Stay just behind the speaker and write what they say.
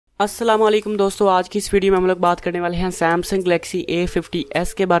अस्सलाम वालेकुम दोस्तों, आज की इस वीडियो में हम लोग बात करने वाले हैं Samsung Galaxy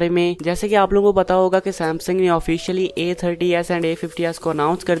A50s के बारे में। जैसे कि आप लोगों को पता होगा कि Samsung ने ऑफिशियली A30s एंड A50s को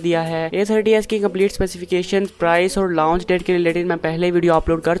अनाउंस कर दिया है। A30s की कंप्लीट स्पेसिफिकेशन, प्राइस और लॉन्च डेट के रिलेटेड मैं पहले वीडियो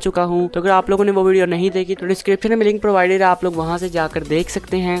अपलोड कर चुका हूं, तो अगर आप लोगों ने वो वीडियो नहीं देखी तो डिस्क्रिप्शन में लिंक प्रोवाइडेड है, आप लोग वहां से जाकर देख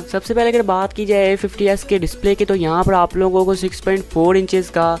सकते हैं। सबसे पहले अगर बात की जाए A50s के डिस्प्ले की, तो यहाँ पर आप लोगों को 6.4 इंचेस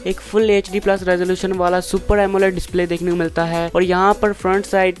का एक फुल HD प्लस रेजोल्यूशन वाला सुपर एमोलेड डिस्प्ले देखने को मिलता है और यहाँ पर फ्रंट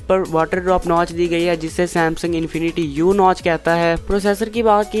साइड पर वाटर ड्रॉप नॉच दी गई है, जिसे सैमसंग इन्फिनिटी U नॉच कहता है। प्रोसेसर की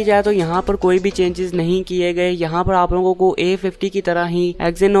बात की जाए तो यहाँ पर कोई भी चेंजेस नहीं किए गए। यहाँ पर आप लोगों को A50 की तरह ही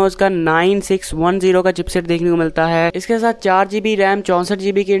एक्सिनोस का 9610 का चिपसेट देखने को मिलता है। इसके साथ 4GB रैम,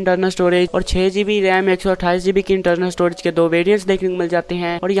 64GB की इंटरनल स्टोरेज और 6GB रैम, 128GB की इंटरनल स्टोरेज के दो वेरिएंट्स देखने को मिल जाते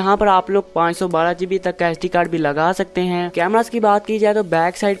हैं और यहाँ पर आप लोग 512GB तक का SD कार्ड भी लगा सकते हैं। कैमरास की बात की जाए तो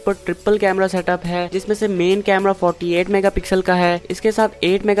बैक साइड पर ट्रिपल कैमरा सेटअप है, जिसमें से मेन कैमरा 48 मेगापिक्सल का है। इसके साथ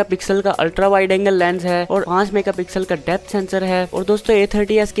 8 मेगापिक्सल का अल्ट्रा वाइड एंगल लेंस है और 5 मेगापिक्सल का डेप्थ सेंसर है। और दोस्तों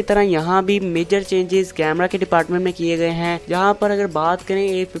A30s की तरह यहाँ भी मेजर चेंजेस कैमरा के डिपार्टमेंट में किए गए हैं। जहाँ पर अगर बात करें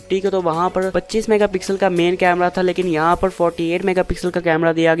A50 की, तो वहाँ पर 25 मेगापिक्सल का मेन कैमरा था, लेकिन यहाँ पर 48 मेगापिक्सल का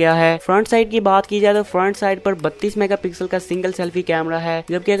कैमरा दिया गया है। फ्रंट साइड की बात की जाए तो फ्रंट साइड पर 32 मेगापिक्सल का सिंगल सेल्फी कैमरा है,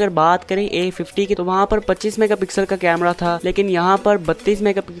 जबकि अगर बात करें A50 की तो वहाँ पर 25 मेगापिक्सल का कैमरा था, लेकिन यहाँ पर 32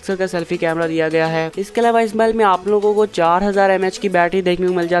 मेगापिक्सल का सेल्फी कैमरा दिया गया है। इसके अलावा इस मोबाइल में आप लोगों को 4000 mAh की बैटरी देखने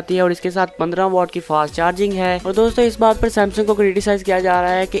को मिल जाती है और इसके साथ 15 वॉट की फास्ट चार्जिंग है। और दोस्तों इस बात पर सैमसंग को क्रिटिसाइज किया जा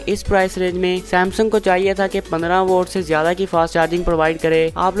रहा है कि इस प्राइस रेंज में सैमसंग को चाहिए था कि 15 वोट से ज्यादा की फास्ट चार्जिंग प्रोवाइड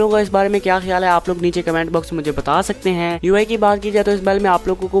करे। आप लोगों का इस बारे में क्या ख्याल है, आप लोग नीचे कमेंट बॉक्स में मुझे बता सकते हैं। UI की बात की जाए तो इस मोबाइल में आप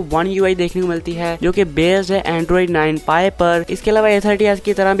लोगों को One UI देखने को मिलती है, जो कि बेस्ड है Android 9 Pie पर। इसके अलावा A30s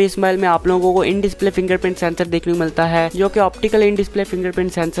की तरह भी इस मोबाइल में आप लोगों को इन डिस्प्ले फिंगरप्रिंट सेंसर देखने को मिलता है, जो कि optical in display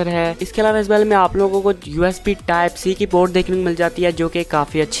fingerprint sensor है। इसके अलावा इस मोबाइल में आप लोगों को USB Type-C की पोर्ट देखने को मिल जाती है, जो कि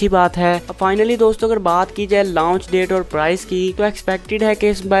काफी अच्छी बात है। अब फाइनली दोस्तों अगर बात की जाए लॉन्च डेट और प्राइस की, तो एक्सपेक्टेड है कि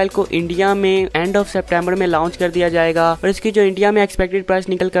इस मोबाइल को इंडिया में एंड ऑफ सितंबर में लॉन्च कर दिया जाएगा और इसकी जो इंडिया में एक्सपेक्टेड प्राइस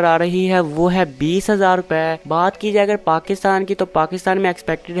निकल कर आ रही है वो है 20,000 रुपए। बात की जाए अगर पाकिस्तान की, तो पाकिस्तान में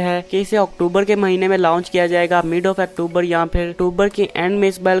एक्सपेक्टेड है कि इसे अक्टूबर के महीने में लॉन्च किया जाएगा, मिड ऑफ अक्टूबर या फिर अक्टूबर के एंड में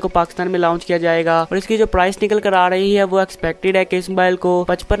इस मोबाइल को पाकिस्तान में लॉन्च किया जाएगा और इसकी जो प्राइस निकल कर आ रही है वो एक्सपेक्टेड है कि इस मोबाइल को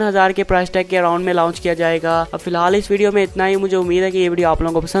 55,000 के प्राइस टैग के अराउंड में लॉन्च किया जाएगा। अब फिलहाल इस वीडियो में इतना ही। मुझे उम्मीद है कि ये वीडियो आप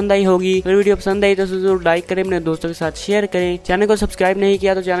लोगों को पसंद आई होगी। अगर वीडियो पसंद आई तो जरूर लाइक करें, अपने दोस्तों के साथ शेयर करें। चैनल को सब्सक्राइब नहीं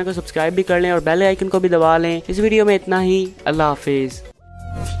किया तो चैनल को सब्सक्राइब भी कर लें और बेल आइकन को भी दबा लें। इस वीडियो में इतना ही। अल्लाह हाफिज।